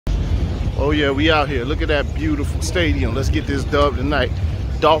Oh yeah, we out here. Look at that beautiful stadium. Let's get this dub tonight.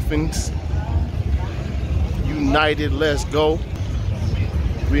 Dolphins United, let's go.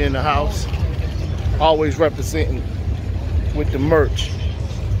 We in the house. Always representing with the merch.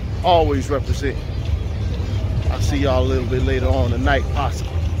 Always representing. I'll see y'all a little bit later on tonight,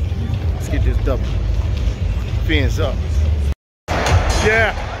 possibly. Let's get this dub. Fins up.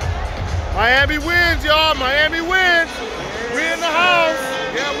 Yeah. Miami wins, y'all. Miami wins. We in the house.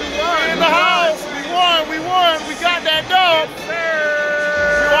 Yeah, we won. We in the house. We won. We got that dub.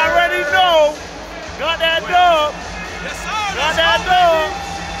 You already know. Got that dub. Yes, sir. Got that dub.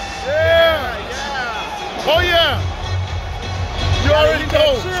 Yeah. Oh yeah. You already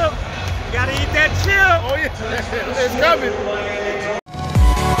know. You gotta eat that chip. Oh yeah. It's coming.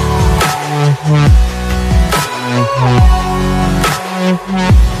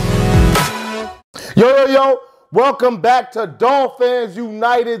 Yo. Welcome back to Dolphins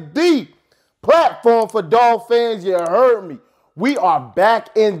United, the platform for Dolphins. You heard me. We are back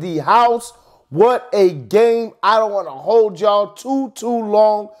in the house. What a game. I don't want to hold y'all too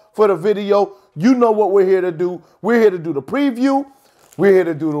long for the video. You know what we're here to do. We're here to do the preview. We're here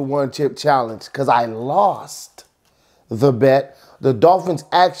to do the one chip challenge because I lost the bet. The Dolphins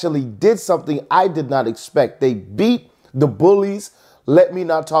actually did something I did not expect. They beat the bullies. Let me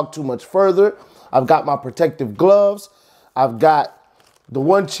not talk too much further. I've got my protective gloves. I've got the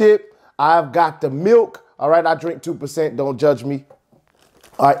one chip. I've got the milk. All right, I drink 2%. Don't judge me.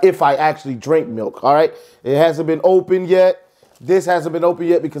 All right, if I actually drink milk. All right, it hasn't been opened yet. This hasn't been opened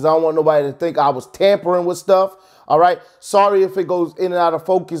yet because I don't want nobody to think I was tampering with stuff. All right, sorry if it goes in and out of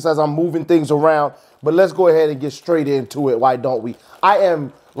focus as I'm moving things around. But let's go ahead and get straight into it. Why don't we? I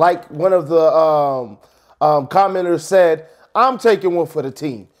am, like one of the commenters said, I'm taking one for the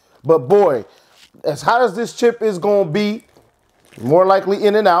team. But boy, as hot as this chip is going to be, more likely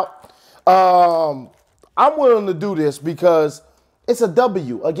in and out, I'm willing to do this because it's a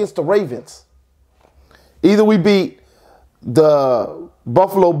W against the Ravens. Either we beat the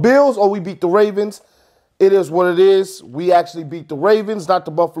Buffalo Bills or we beat the Ravens. It is what it is. We actually beat the Ravens, not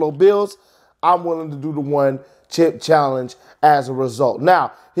the Buffalo Bills. I'm willing to do the one chip challenge as a result.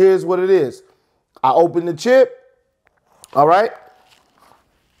 Now, here's what it is. I open the chip. All right.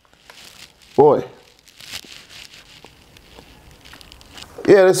 Boy.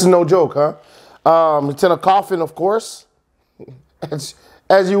 Yeah, this is no joke, huh? It's in a coffin, of course,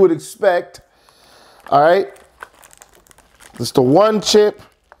 as you would expect. All right. It's the one chip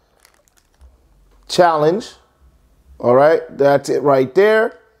challenge. All right. That's it right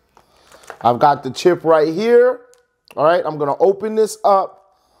there. I've got the chip right here. All right. I'm going to open this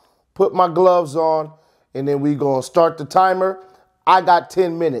up, put my gloves on, and then we're going to start the timer. I got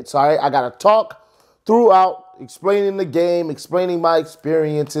 10 minutes, all right? I got to talk throughout, explaining the game, explaining my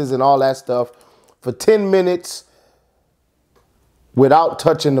experiences and all that stuff for 10 minutes without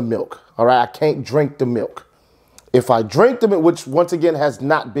touching the milk, all right? I can't drink the milk. If I drink the milk, which once again has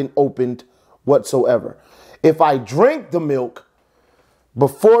not been opened whatsoever. If I drink the milk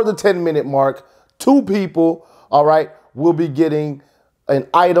before the 10-minute mark, 2 people, all right, will be getting an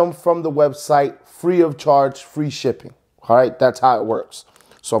item from the website free of charge, free shipping. All right, that's how it works.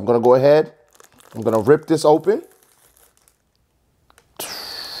 So I'm going to go ahead. I'm going to rip this open. I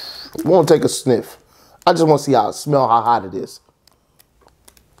won't take a sniff. I just want to see how it smells, how hot it is.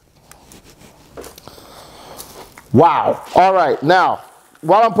 Wow. All right. Now,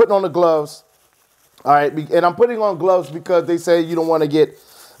 while I'm putting on the gloves, all right, and I'm putting on gloves because they say you don't want to get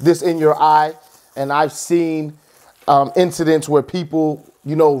this in your eye. And I've seen incidents where people,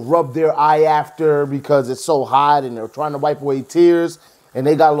 you know, rub their eye after because it's so hot and they're trying to wipe away tears and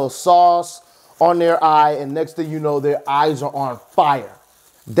they got a little sauce on their eye and next thing you know, their eyes are on fire.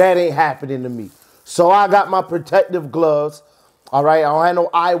 That ain't happening to me. So I got my protective gloves. All right, I don't have no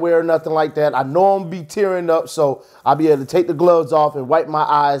eyewear or nothing like that. I know I'm be tearing up, so I'll be able to take the gloves off and wipe my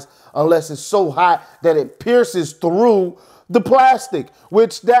eyes unless it's so hot that it pierces through the plastic,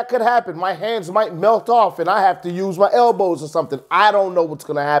 which that could happen. My hands might melt off and I have to use my elbows or something. I don't know what's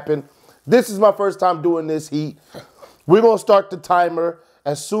going to happen. This is my first time doing this heat. We're going to start the timer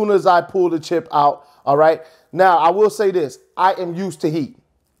as soon as I pull the chip out, all right? Now, I will say this. I am used to heat.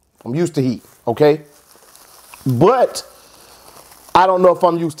 I'm used to heat, okay? But I don't know if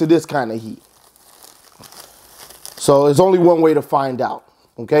I'm used to this kind of heat. So there's only one way to find out,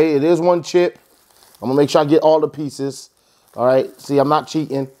 okay? It is one chip. I'm going to make sure I get all the pieces. All right, see, I'm not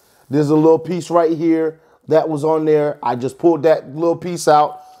cheating. There's a little piece right here that was on there. I just pulled that little piece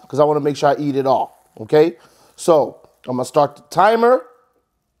out because I want to make sure I eat it all, okay? So I'm going to start the timer.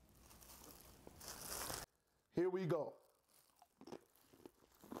 Here we go.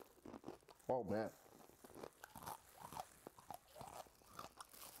 Oh, man.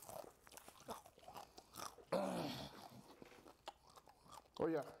 Oh,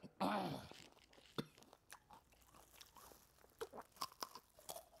 yeah.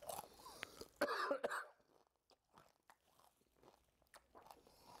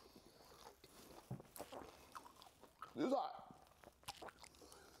 This is hot.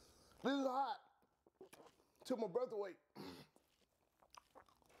 This is hot. Took my breath away.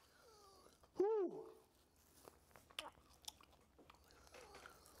 Whew.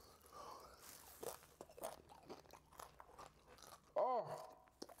 Oh.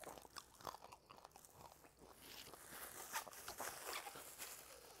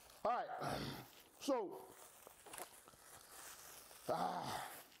 All right. So,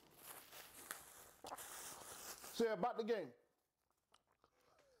 say about the game.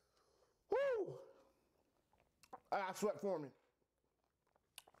 Woo! I got sweat forming.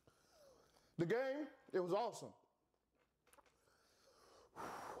 The game, it was awesome.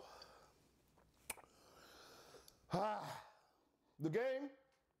 The game,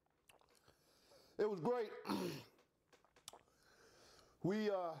 it was great.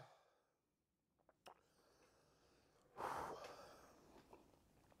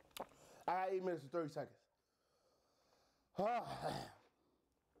 I had 8 minutes and 30 seconds.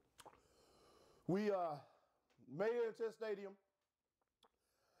 We made it into the stadium.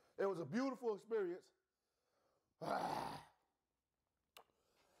 It was a beautiful experience. I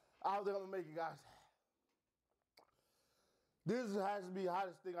don't think I'm gonna make it, guys. This has to be the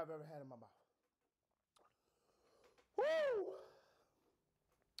hottest thing I've ever had in my mouth. Woo!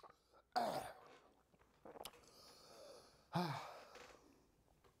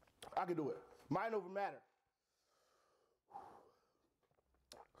 I can do it. Mind over matter.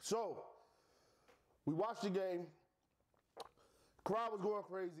 So, we watched the game. Crowd was going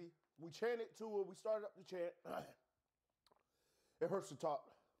crazy. We chanted to it. We started up the chant. It hurts to talk.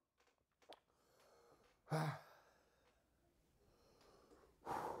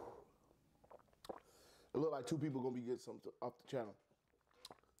 It looked like 2 people gonna be getting something off the channel.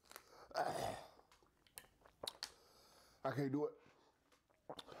 I can't do it.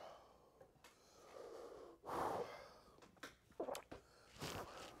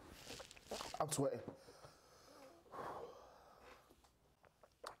 I'm sweating.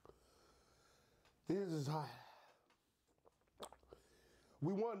 This is hot.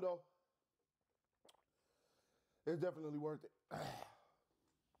 We won though. It's definitely worth it.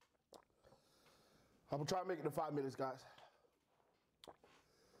 I'm gonna try to make it to 5 minutes, guys.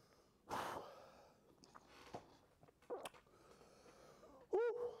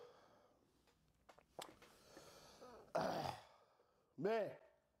 Man,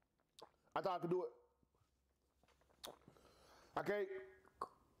 I thought I could do it. I can't.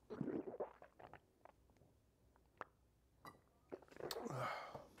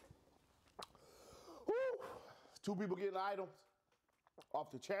 Woo. 2 people getting items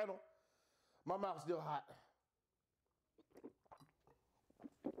off the channel. My mouth's still hot.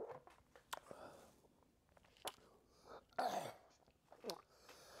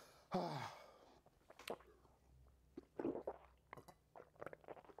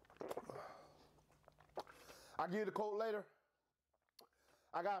 I'll give you the code later.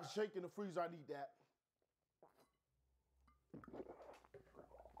 I got a shake in the freezer. I need that.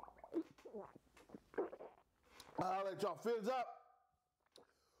 I'll let y'all fins up.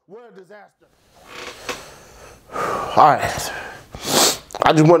 We're a disaster. All right.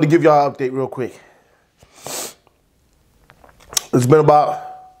 I just wanted to give y'all an update real quick. It's been about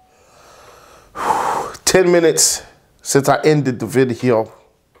 10 minutes since I ended the video.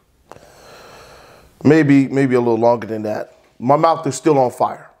 Maybe a little longer than that. My mouth is still on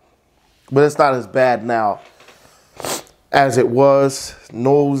fire, but it's not as bad now as it was.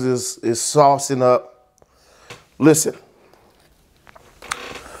 Nose is saucing up. Listen,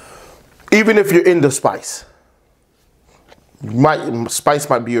 even if you're into spice, spice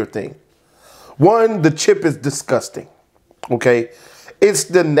might be your thing. One, the chip is disgusting. Okay, it's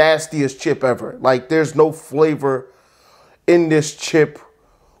the nastiest chip ever. Like, there's no flavor in this chip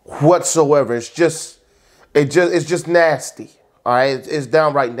whatsoever. It's just nasty. All right, it's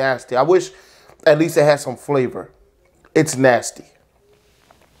downright nasty. I wish at least it had some flavor. It's nasty.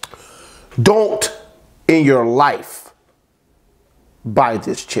 Don't in your life buy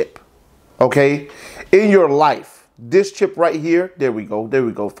this chip. Okay, in your life, this chip right here. There we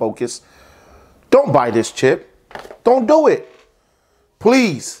go. Focus. Don't buy this chip. Don't do it.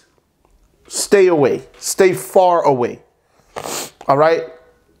 Please stay away. Stay far away. All right.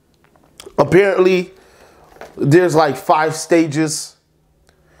 Apparently, there's like 5 stages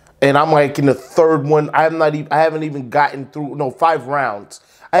And I'm like in the third one. I haven't even gotten through 5 rounds.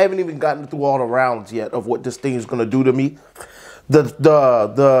 I haven't even gotten through all the rounds yet of what this thing is gonna do to me. I'm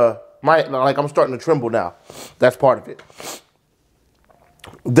starting to tremble now. That's part of it.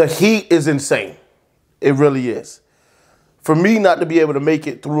 The heat is insane. It really is. For me not to be able to make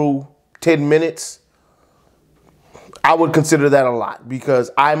it through 10 minutes, I would consider that a lot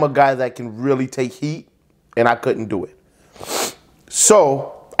because I'm a guy that can really take heat, and I couldn't do it.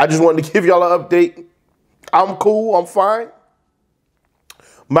 So I just wanted to give y'all an update. I'm cool. I'm fine.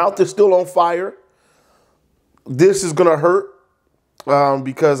 Mouth is still on fire. This is going to hurt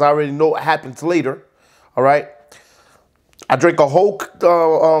because I already know what happens later. All right. I drank a whole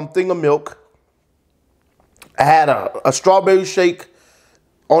thing of milk. I had a strawberry shake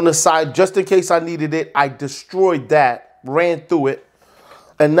on the side just in case I needed it. I destroyed that, ran through it.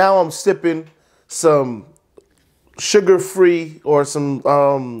 And now I'm sipping some sugar-free or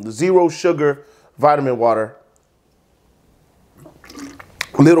some zero sugar vitamin water.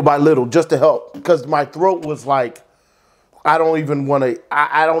 Little by little, just to help, because my throat was like, I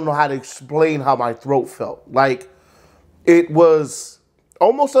don't know how to explain how my throat felt. Like, it was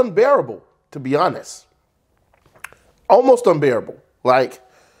almost unbearable, to be honest. Almost unbearable. Like,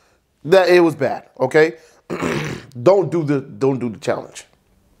 that it was bad, okay? Don't do the challenge.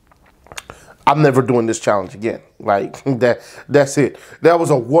 I'm never doing this challenge again. Like, that's it. That was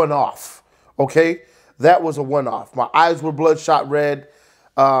a one-off, okay? That was a one-off. My eyes were bloodshot red.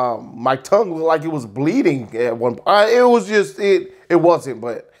 My tongue looked like it was bleeding at one point. It was just, it wasn't,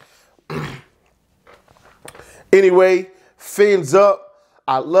 but anyway, fins up.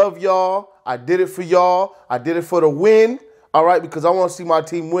 I love y'all. I did it for y'all. I did it for the win, all right, because I want to see my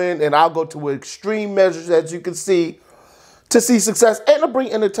team win, and I'll go to extreme measures, as you can see, to see success and to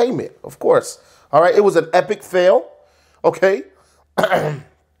bring entertainment, of course, all right? It was an epic fail, okay?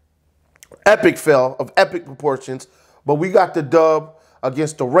 Epic fail of epic proportions, but we got the dub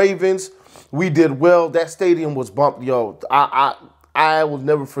against the Ravens. We did well. That stadium was bumped. Yo, I will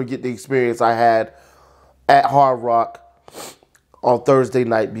never forget the experience I had at Hard Rock on Thursday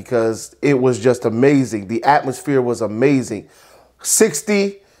night because it was just amazing. The atmosphere was amazing.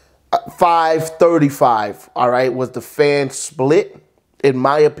 65-35, all right, was the fan split, in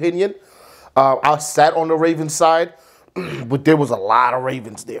my opinion. I sat on the Ravens side, but there was a lot of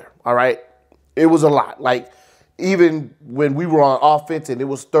Ravens there, all right? It was a lot. Like, even when we were on offense and it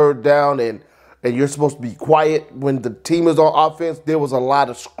was third down and you're supposed to be quiet when the team is on offense, there was a lot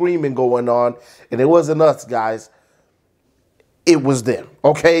of screaming going on, and it wasn't us, guys. It was them,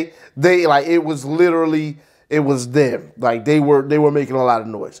 okay? It was them. Like, they were making a lot of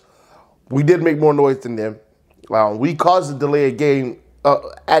noise. We did make more noise than them. We caused a delay of game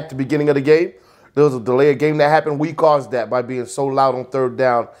at the beginning of the game. There was a delay of game that happened. We caused that by being so loud on third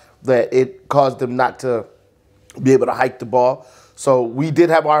down that it caused them not to be able to hike the ball. So we did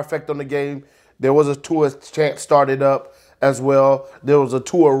have our effect on the game. There was a Tua chant started up as well. There was a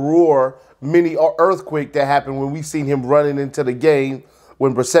Tua roar mini earthquake that happened when we seen him running into the game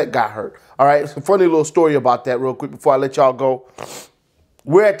when Brissett got hurt. All right, it's a funny little story about that real quick before I let y'all go.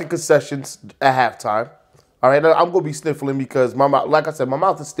 We're at the concessions at halftime. All right, I'm going to be sniffling because my mouth, like I said, my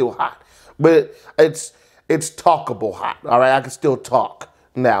mouth is still hot. But it's talkable hot. All right, I can still talk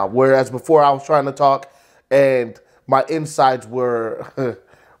now. Whereas before I was trying to talk and my insides were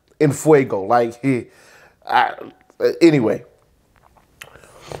in fuego. Anyway,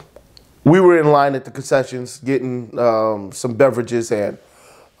 we were in line at the concessions getting some beverages and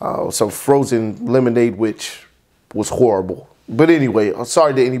some frozen lemonade, which was horrible. But anyway, I'm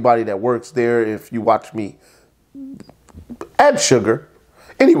sorry to anybody that works there if you watch me add sugar.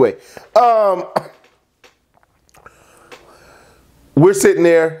 Anyway, we're sitting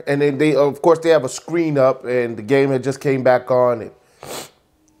there, and then they, of course, they have a screen up, and the game had just came back on, and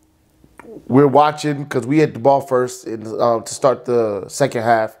we're watching because we hit the ball first to start the second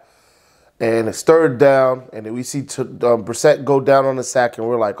half, and it's third down, and then we see Brissett go down on the sack, and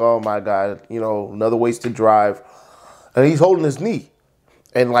we're like, oh my God, another wasted drive, and he's holding his knee,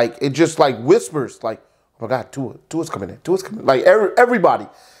 and it just whispers oh my God, Tua's coming in, Tua's coming in. Like everybody,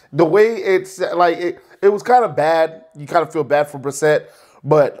 the way it's it was kind of bad. You kind of feel bad for Brissett,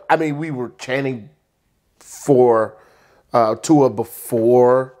 but I mean, we were chanting for Tua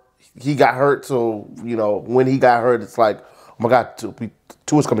before he got hurt. So when he got hurt, it's like, oh my God,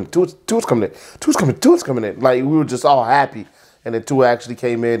 Tua's coming, Tua's coming in, Tua's coming in. Like, we were just all happy, and then Tua actually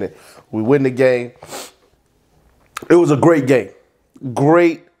came in, and we win the game. It was a great game,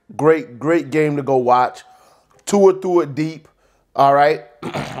 great game to go watch. Tua threw it deep. All right,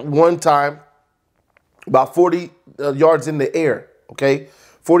 one time, about 40 yards in the air, okay?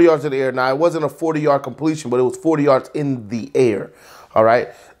 40 yards in the air. Now, it wasn't a 40-yard completion, but it was 40 yards in the air. All right.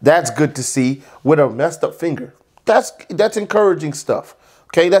 That's good to see with a messed up finger. That's encouraging stuff.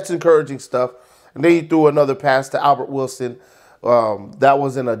 Okay, that's encouraging stuff. And then he threw another pass to Albert Wilson. That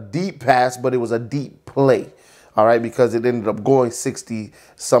wasn't a deep pass, but it was a deep play. All right, because it ended up going 60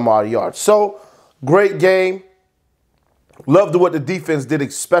 some odd yards. So, great game. Loved what the defense did,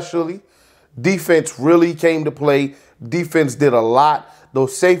 especially. Defense really came to play. Defense did a lot.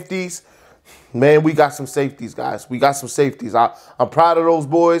 Those safeties, man, we got some safeties, guys. We got some safeties. I'm proud of those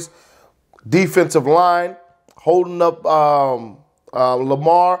boys. Defensive line, holding up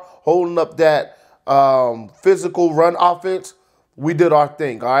Lamar, holding up that physical run offense. We did our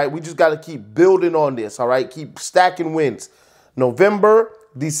thing, all right? We just got to keep building on this, all right? Keep stacking wins. November,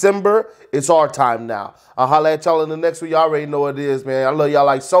 December, it's our time now. I'll holler at y'all in the next one. Y'all already know what it is, man. I love y'all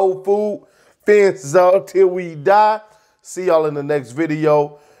like soul food. Fins up till we die. See y'all in the next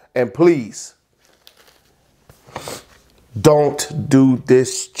video. And please, don't do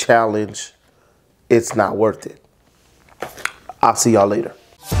this challenge. It's not worth it. I'll see y'all later.